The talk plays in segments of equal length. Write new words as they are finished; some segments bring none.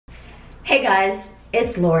Hey guys,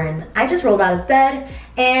 it's Lauren. I just rolled out of bed,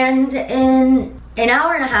 and in an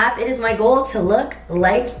hour and a half, it is my goal to look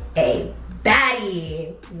like a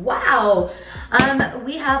baddie. Wow.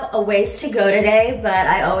 We have a ways to go today, but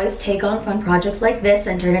I always take on fun projects like this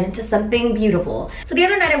and turn it into something beautiful. So the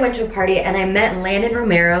other night I went to a party and I met Landon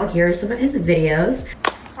Romero. Here are some of his videos.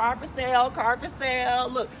 Car for sale.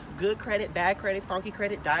 Look, good credit, bad credit, funky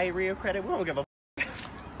credit, diarrhea credit. We don't give a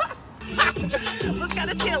Let's go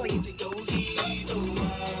to Chili's.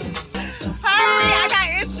 Hurry, I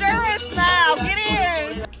got insurance now. Get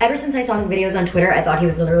in. Ever since I saw his videos on Twitter, I thought he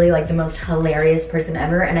was literally like the most hilarious person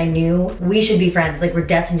ever, and I knew we should be friends. Like, we're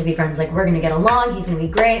destined to be friends. Like, we're gonna get along. He's gonna be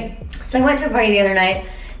great. So I went to a party the other night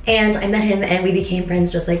and I met him and we became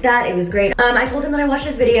friends just like that. It was great. I told him that I watched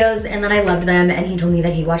his videos and that I loved them, and he told me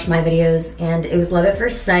that he watched my videos, and it was love at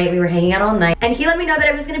first sight. We were hanging out all night and he let me know that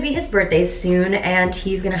it was gonna be his birthday soon and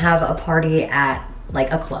he's gonna have a party at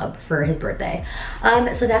like a club for his birthday.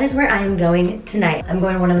 So that is where I am going tonight. I'm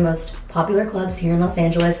going to one of the most popular clubs here in Los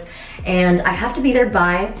Angeles, and I have to be there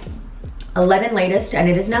by 11 latest, and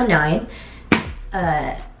it is now 9.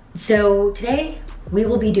 So today we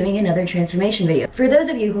will be doing another transformation video. For those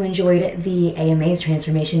of you who enjoyed the AMA's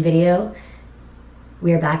transformation video,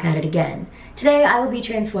 we are back at it again. Today I will be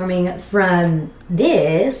transforming from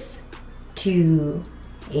this to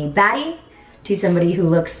a baddie, to somebody who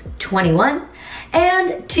looks 21,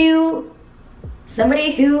 and to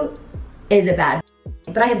somebody who is a bad.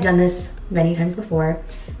 But I have done this many times before,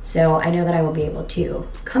 so I know that I will be able to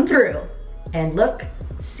come through and look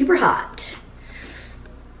super hot.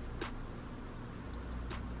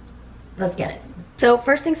 Let's get it. So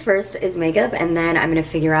first things first is makeup, and then I'm gonna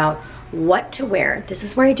figure out what to wear. This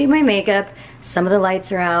is where I do my makeup. Some of the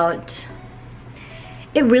lights are out.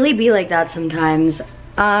 It really be like that sometimes.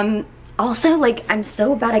 Also, like, I'm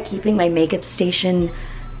so bad at keeping my makeup station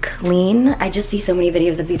clean. I just see so many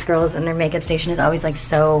videos of these girls and their makeup station is always like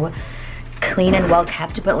so clean and well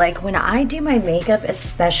kept, but like when I do my makeup,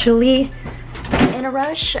 especially in a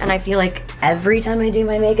rush, and I feel like every time I do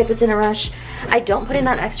my makeup it's in a rush, I don't put in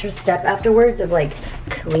that extra step afterwards of like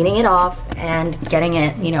cleaning it off and getting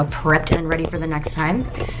it, you know, prepped and ready for the next time.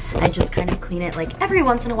 I just kind of clean it like every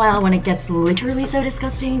once in a while when it gets literally so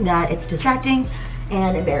disgusting that it's distracting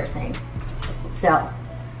and embarrassing. So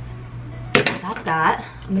that's that.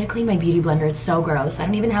 I'm gonna clean my beauty blender. It's so gross. I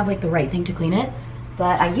don't even have like the right thing to clean it,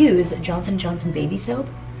 but I use Johnson & Johnson baby soap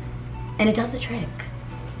and it does the trick.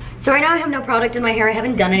 So right now I have no product in my hair. I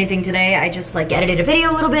haven't done anything today. I just like edited a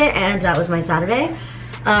video a little bit and that was my Saturday.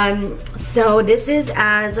 So this is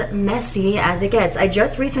as messy as it gets. I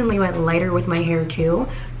just recently went lighter with my hair too,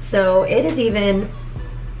 so it is even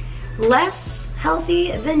less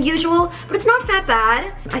healthy than usual, but it's not that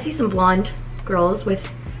bad. I see some blonde girls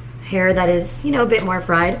with hair that is, you know, a bit more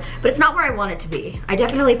fried, but it's not where I want it to be. I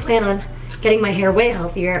definitely plan on getting my hair way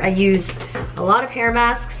healthier. I use a lot of hair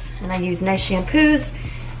masks and I use nice shampoos,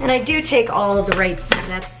 and I do take all the right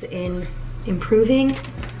steps in improving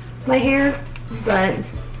my hair, but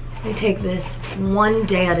I take this one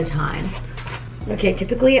day at a time. Okay,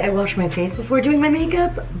 typically I wash my face before doing my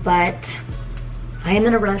makeup, but I am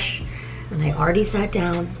in a rush and I already sat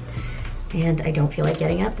down and I don't feel like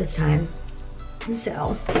getting up this time.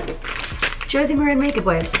 So, Josie Maran makeup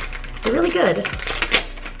wipes. They're really good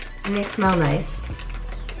and they smell nice.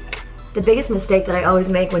 The biggest mistake that I always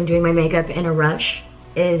make when doing my makeup in a rush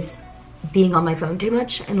is being on my phone too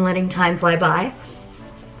much and letting time fly by.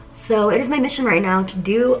 So it is my mission right now to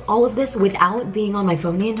do all of this without being on my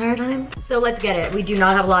phone the entire time. So let's get it. We do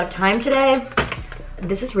not have a lot of time today.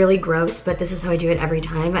 This is really gross, but this is how I do it every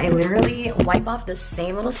time. I literally wipe off the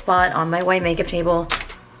same little spot on my white makeup table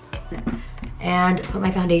and put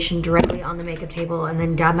my foundation directly on the makeup table and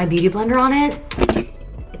then dab my beauty blender on it.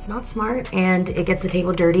 It's not smart and it gets the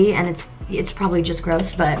table dirty, and it's probably just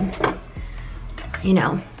gross, but you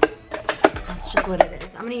know, that's just what it is.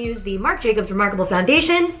 I'm gonna use the Marc Jacobs Remarkable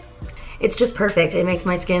Foundation. It's just perfect. It makes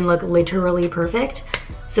my skin look literally perfect.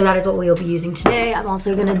 So that is what we will be using today. I'm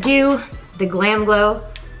also gonna do the Glam Glow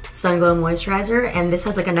Sun Glow Moisturizer, and this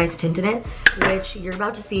has like a nice tint in it, which you're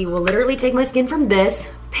about to see will literally take my skin from this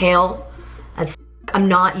pale as I'm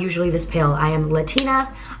not usually this pale. I am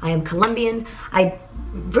Latina, I am Colombian. I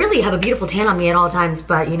really have a beautiful tan on me at all times,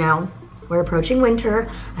 but you know, we're approaching winter.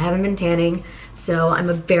 I haven't been tanning, so I'm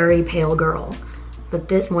a very pale girl. But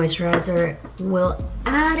this moisturizer will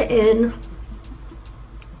add in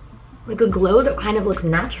like a glow that kind of looks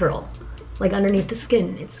natural, like underneath the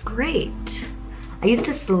skin. It's great. I used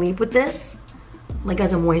to sleep with this like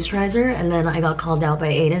as a moisturizer, and then I got called out by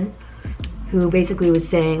Aiden, who basically was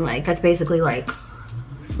saying like, that's basically like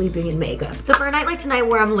sleeping in makeup. So for a night like tonight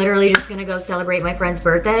where I'm literally just gonna go celebrate my friend's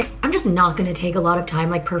birthday, I'm just not gonna take a lot of time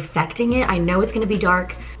like perfecting it. I know it's gonna be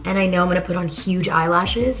dark and I know I'm gonna put on huge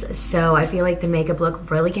eyelashes, so I feel like the makeup look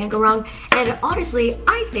really can't go wrong. And honestly,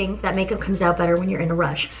 I think that makeup comes out better when you're in a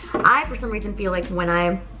rush. I, for some reason, feel like when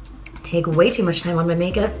I take way too much time on my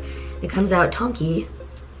makeup, it comes out tonky.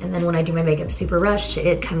 And then when I do my makeup super rushed,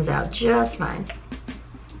 it comes out just fine.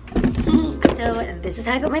 So this is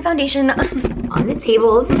how I put my foundation on the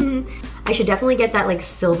table. I should definitely get that like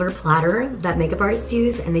silver platter that makeup artists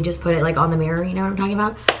use, and they just put it like on the mirror, you know what I'm talking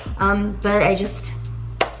about? But I just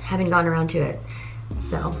haven't gotten around to it.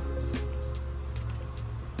 So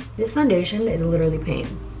this foundation is literally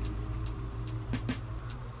pain.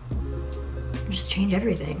 Just change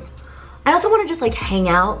everything. I also want to just like hang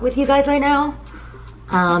out with you guys right now.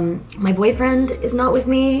 My boyfriend is not with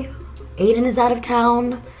me. Aiden is out of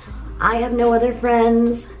town. I have no other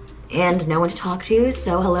friends and no one to talk to,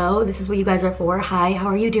 so hello, this is what you guys are for. Hi, how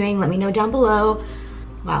are you doing? Let me know down below.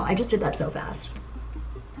 Wow, I just did that so fast.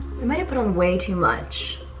 I might have put on way too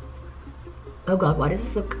much. Oh God, why does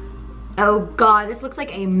this look? Oh God, this looks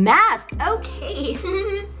like a mask. Okay.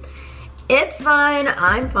 It's fine,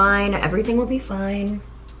 I'm fine, everything will be fine.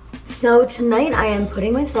 So tonight I am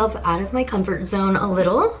putting myself out of my comfort zone a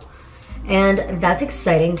little, and that's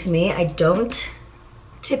exciting to me. I don't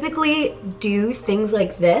typically do things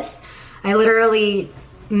like this. I literally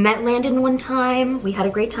met Landon one time, we had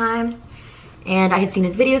a great time, and I had seen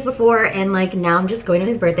his videos before, and like now I'm just going to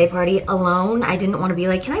his birthday party alone. I didn't want to be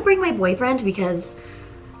like, can I bring my boyfriend, because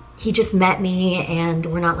he just met me and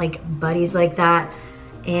we're not like buddies like that.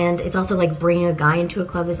 And it's also like bringing a guy into a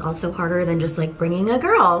club is also harder than just like bringing a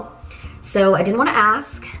girl. So I didn't want to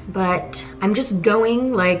ask, but I'm just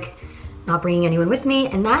going, like not bringing anyone with me,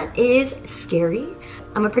 and that is scary.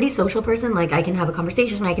 I'm a pretty social person. Like I can have a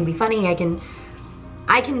conversation, I can be funny, I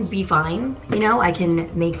can be fine, you know, I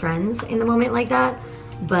can make friends in the moment like that,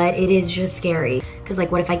 but it is just scary. Cause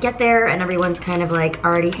like what if I get there and everyone's kind of like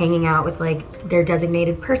already hanging out with like their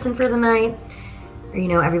designated person for the night, or you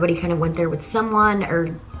know, everybody kind of went there with someone,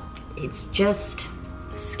 or it's just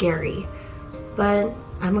scary. But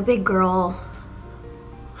I'm a big girl.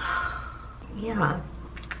 Yeah,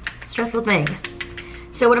 stressful thing.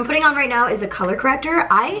 So what I'm putting on right now is a color corrector.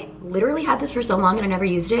 I literally had this for so long and I never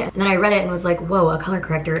used it. And then I read it and was like, whoa, a color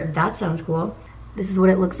corrector, that sounds cool. This is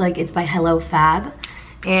what it looks like. It's by Hello Fab.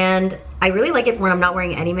 And I really like it when I'm not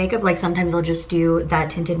wearing any makeup. Like sometimes I'll just do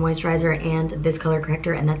that tinted moisturizer and this color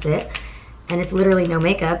corrector and that's it. And it's literally no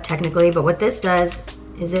makeup technically, but what this does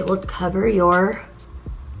is it will cover your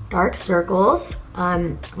dark circles.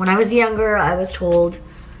 When I was younger, I was told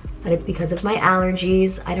that it's because of my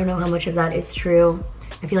allergies. I don't know how much of that is true.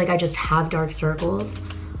 I feel like I just have dark circles,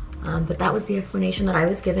 but that was the explanation that I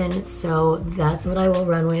was given, so that's what I will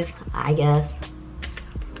run with, I guess.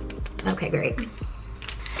 Okay, great.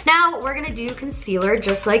 Now we're gonna do concealer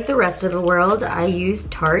just like the rest of the world. I use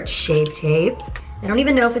Tarte Shape Tape. I don't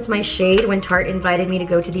even know if it's my shade. When Tarte invited me to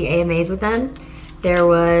go to the AMAs with them, there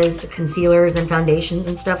was concealers and foundations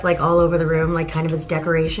and stuff like all over the room, like kind of as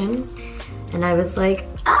decoration. And I was like,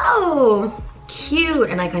 oh,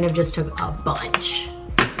 cute. And I kind of just took a bunch.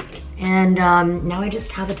 And now I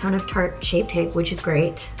just have a ton of Tarte Shape Tape, which is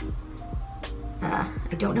great. I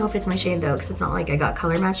don't know if it's my shade though, because it's not like I got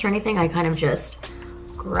color matched or anything. I kind of just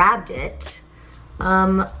grabbed it.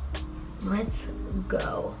 Let's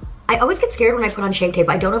go. I always get scared when I put on Shape Tape.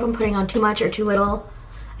 I don't know if I'm putting on too much or too little.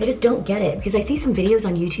 I just don't get it, because I see some videos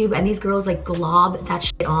on YouTube and these girls like glob that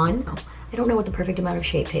shit on. I don't know what the perfect amount of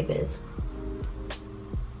Shape Tape is.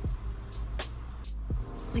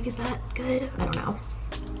 Like, is that good? I don't know.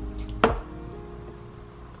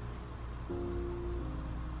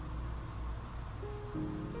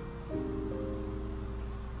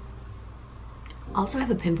 Also, I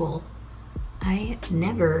have a pimple. I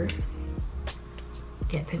never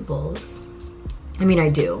get pimples. I mean, I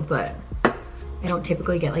do, but I don't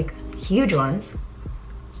typically get like huge ones.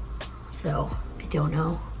 So I don't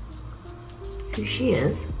know who she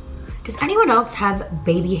is. Does anyone else have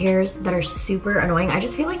baby hairs that are super annoying? I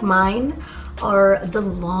just feel like mine are the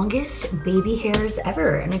longest baby hairs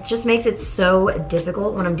ever, and it just makes it so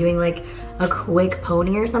difficult when I'm doing like a quick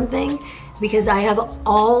pony or something, because I have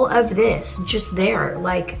all of this just there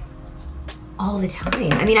like all the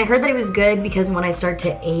time. I mean, I heard that it was good because when I start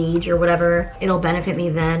to age or whatever, it'll benefit me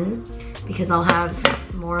then, because I'll have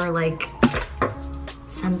more like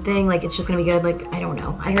something, like it's just gonna be good. Like, I don't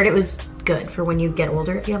know. I heard it was good for when you get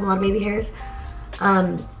older if you have a lot of baby hairs.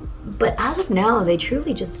 But as of now, they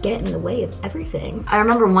truly just get in the way of everything. I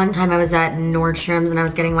remember one time I was at Nordstrom's and I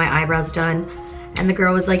was getting my eyebrows done, and the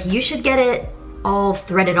girl was like, you should get it all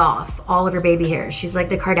threaded off, all of her baby hair. She's like,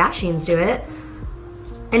 the Kardashians do it.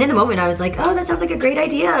 And in the moment I was like, oh, that sounds like a great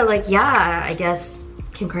idea. Like, yeah, I guess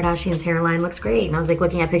Kim Kardashian's hairline looks great. And I was like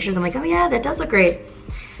looking at pictures, I'm like, oh yeah, that does look great.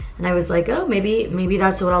 And I was like, oh, maybe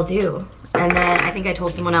that's what I'll do. And then I think I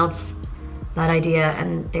told someone else that idea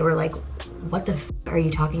and they were like, what the f are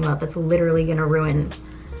you talking about? That's literally gonna ruin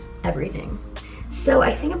everything. So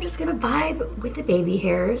I think I'm just gonna vibe with the baby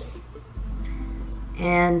hairs,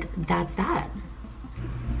 and that's that.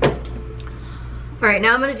 All right,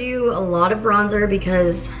 now I'm gonna do a lot of bronzer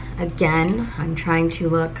because, again, I'm trying to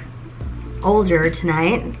look older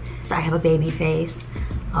tonight. So I have a baby face,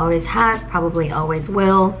 always have, probably always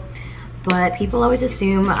will, but people always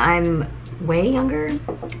assume I'm way younger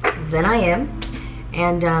than I am.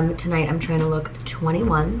 And tonight I'm trying to look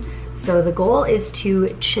 21. So the goal is to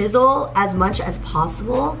chisel as much as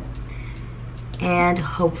possible and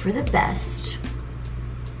hope for the best.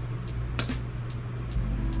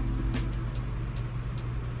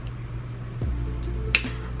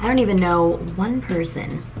 I don't even know one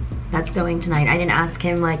person that's going tonight. I didn't ask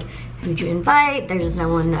him like, who'd you invite? There's just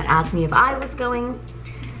no one that asked me if I was going.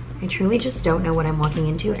 I truly just don't know what I'm walking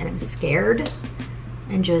into, and I'm scared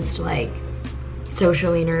and just like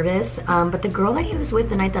socially nervous. But the girl that he was with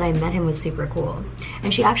the night that I met him was super cool.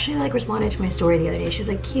 And she actually like responded to my story the other day. She was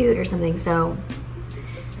like cute or something, so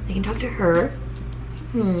I can talk to her.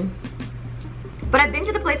 But I've been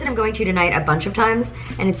to the place that I'm going to tonight a bunch of times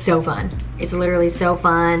and it's so fun. It's literally so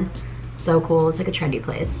fun, so cool. It's like a trendy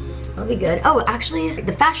place. It'll be good. Oh, actually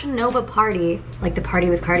the Fashion Nova party, like the Party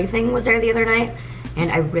with Cardi thing was there the other night.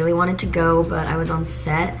 And I really wanted to go, but I was on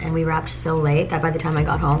set and we wrapped so late that by the time I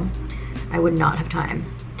got home, I would not have time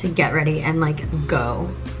to get ready and like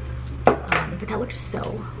go. But that looked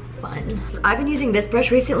so fun. I've been using this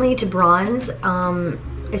brush recently to bronze.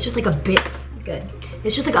 It's just like a big, good.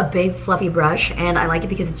 It's just like a big fluffy brush and I like it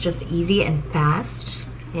because it's just easy and fast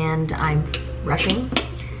and I'm rushing.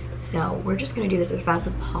 So we're just gonna do this as fast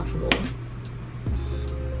as possible.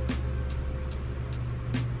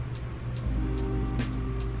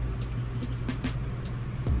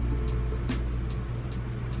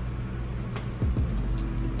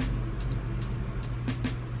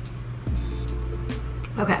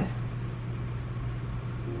 Okay.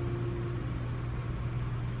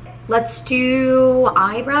 Let's do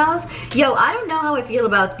eyebrows. Yo, I don't know how I feel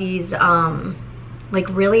about these like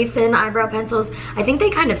really thin eyebrow pencils. I think they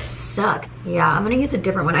kind of suck. Yeah, I'm gonna use a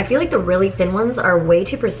different one. I feel like the really thin ones are way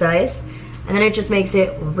too precise and then it just makes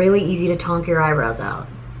it really easy to tonk your eyebrows out.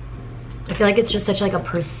 I feel like it's just such like a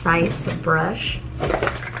precise brush.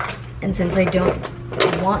 And since I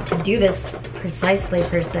don't want to do this precisely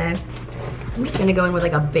per se, I'm just gonna go in with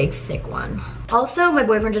like a big thick one. Also, my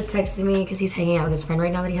boyfriend just texted me because he's hanging out with his friend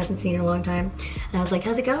right now that he hasn't seen in a long time. And I was like,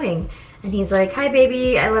 how's it going? And he's like, hi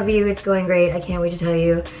baby, I love you, it's going great, I can't wait to tell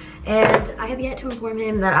you. And I have yet to inform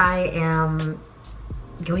him that I am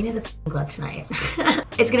going to the club tonight.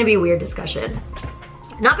 It's gonna be a weird discussion.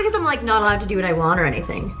 Not because I'm like not allowed to do what I want or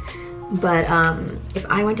anything, but if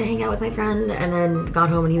I went to hang out with my friend and then got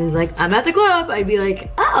home and he was like, I'm at the club, I'd be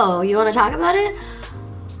like, oh, you wanna talk about it?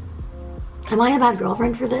 Am I a bad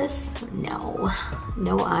girlfriend for this? No,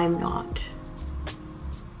 I'm not.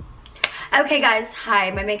 Okay guys,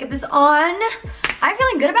 hi, my makeup is on. I'm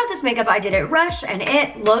feeling good about this makeup. I did it rush and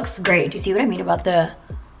it looks great. Do you see what I mean about the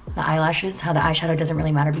eyelashes? How the eyeshadow doesn't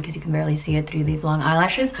really matter because you can barely see it through these long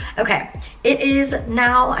eyelashes. Okay, it is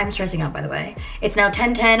now, I'm stressing out by the way. It's now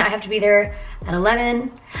 10:10, I have to be there at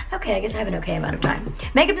 11. Okay, I guess I have an okay amount of time.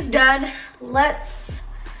 Makeup is done. Let's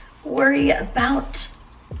worry about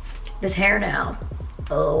this hair now.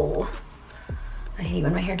 Oh, I hate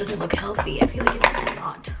when my hair doesn't look healthy. I feel like it does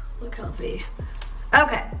not look healthy.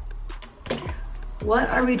 Okay, what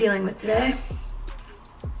are we dealing with today?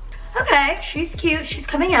 Okay, she's cute, she's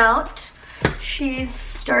coming out. She's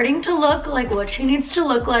starting to look like what she needs to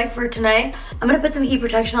look like for tonight. I'm gonna put some heat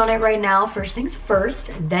protection on it right now. First things first,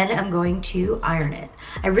 then I'm going to iron it.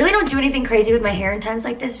 I really don't do anything crazy with my hair in times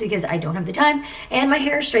like this because I don't have the time, and my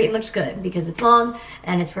hair straight looks good because it's long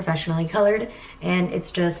and it's professionally colored, and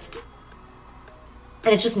it's just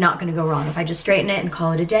not gonna go wrong if I just straighten it and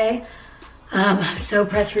call it a day. I'm so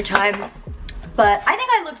pressed for time, but I think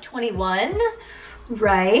I look 21,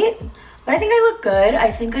 right? But I think I look good.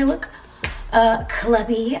 I think I look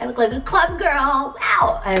clubby. I look like a club girl.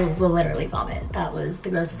 Wow, I will literally vomit. That was the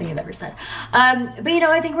grossest thing I've ever said. But you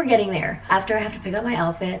know, I think we're getting there. After I have to pick out my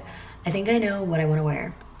outfit, I think I know what I want to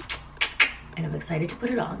wear. And I'm excited to put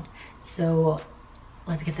it on. So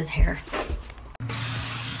let's get this hair.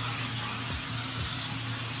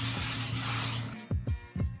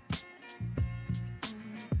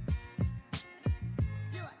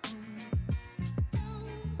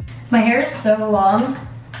 My hair is so long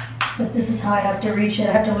that this is how I have to reach it.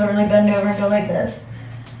 I have to literally bend over and go like this.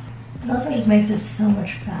 It also just makes it so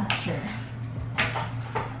much faster.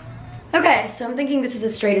 Okay, so I'm thinking this is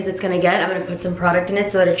as straight as it's gonna get. I'm gonna put some product in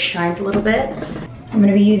it so that it shines a little bit. I'm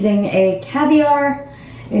gonna be using a Caviar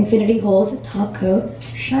Infinity Hold Top Coat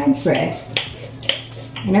Shine Spray.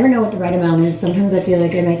 I never know what the right amount is. Sometimes I feel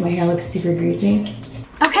like I make my hair look super greasy.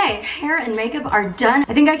 Okay, hair and makeup are done.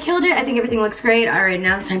 I think I killed it. I think everything looks great. All right,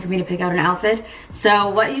 now it's time for me to pick out an outfit. So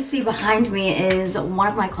what you see behind me is one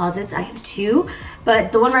of my closets. I have two,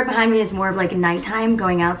 but the one right behind me is more of like nighttime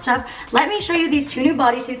going out stuff. Let me show you these two new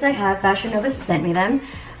bodysuits I have. Fashion Nova sent me them.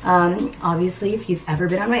 Obviously, if you've ever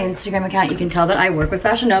been on my Instagram account, you can tell that I work with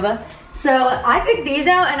Fashion Nova. So I picked these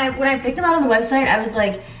out, and when I picked them out on the website, I was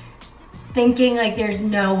like, thinking like there's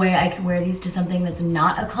no way I can wear these to something that's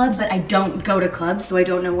not a club, but I don't go to clubs, so I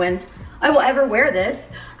don't know when I will ever wear this.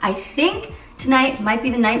 I think tonight might be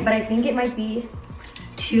the night, but I think it might be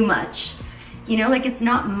too much. You know, like it's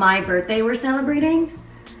not my birthday we're celebrating.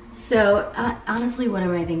 So honestly, what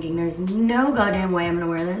am I thinking? There's no goddamn way I'm gonna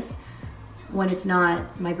wear this when it's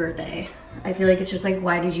not my birthday. I feel like it's just like,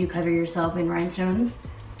 why did you cover yourself in rhinestones?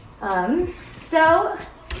 So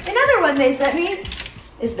another one they sent me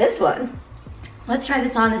is this one. Let's try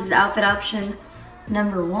this on. This is outfit option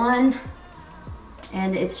number 1.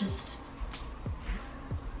 And it's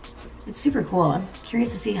super cool. I'm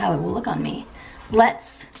curious to see how it will look on me.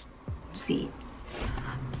 Let's see.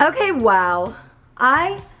 Okay, wow.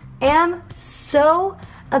 I am so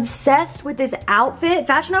obsessed with this outfit.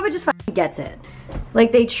 Fashion Nova just fucking gets it.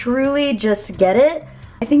 Like they truly just get it.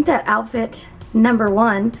 I think that outfit number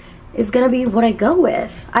 1 is gonna be what I go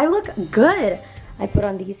with. I look good. I put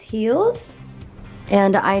on these heels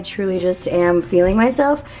and I truly just am feeling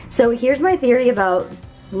myself. So here's my theory about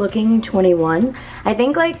looking 21. I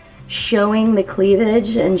think like showing the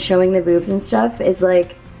cleavage and showing the boobs and stuff is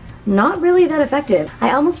like not really that effective.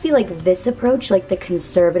 I almost feel like this approach, like the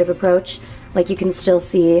conservative approach, like you can still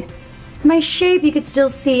see my shape, you could still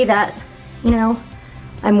see that, you know,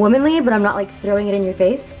 I'm womanly, but I'm not like throwing it in your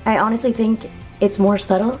face. I honestly think it's more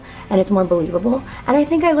subtle and it's more believable. And I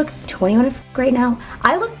think I look 21 right now.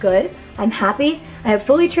 I look good, I'm happy. I have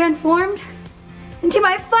fully transformed into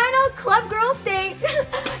my final club girl state.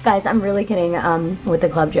 Guys, I'm really kidding with the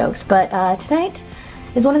club jokes, but tonight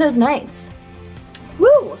is one of those nights.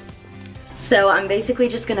 Woo! So I'm basically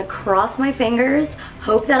just gonna cross my fingers,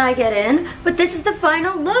 hope that I get in, but this is the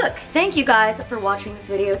final look. Thank you guys for watching this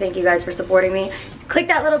video. Thank you guys for supporting me. Click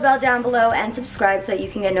that little bell down below and subscribe so that you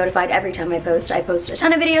can get notified every time I post. I post a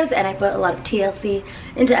ton of videos and I put a lot of TLC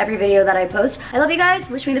into every video that I post. I love you guys.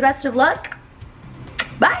 Wish me the best of luck.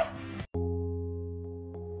 Bye.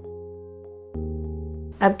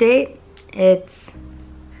 Update. It's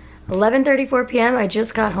 11:34 p.m. I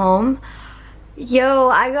just got home. Yo,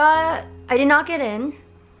 I did not get in.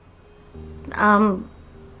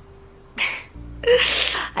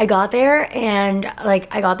 I got there and like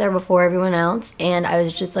I got there before everyone else and I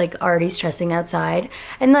was just like already stressing outside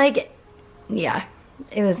and like yeah,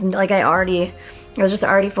 it was like I was just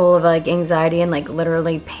already full of like anxiety and like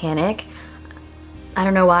literally panic. I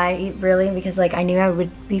don't know why really, because like I knew I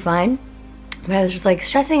would be fine, but I was just like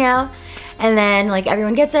stressing out. And then like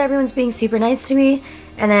everyone gets there, everyone's being super nice to me,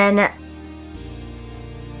 and then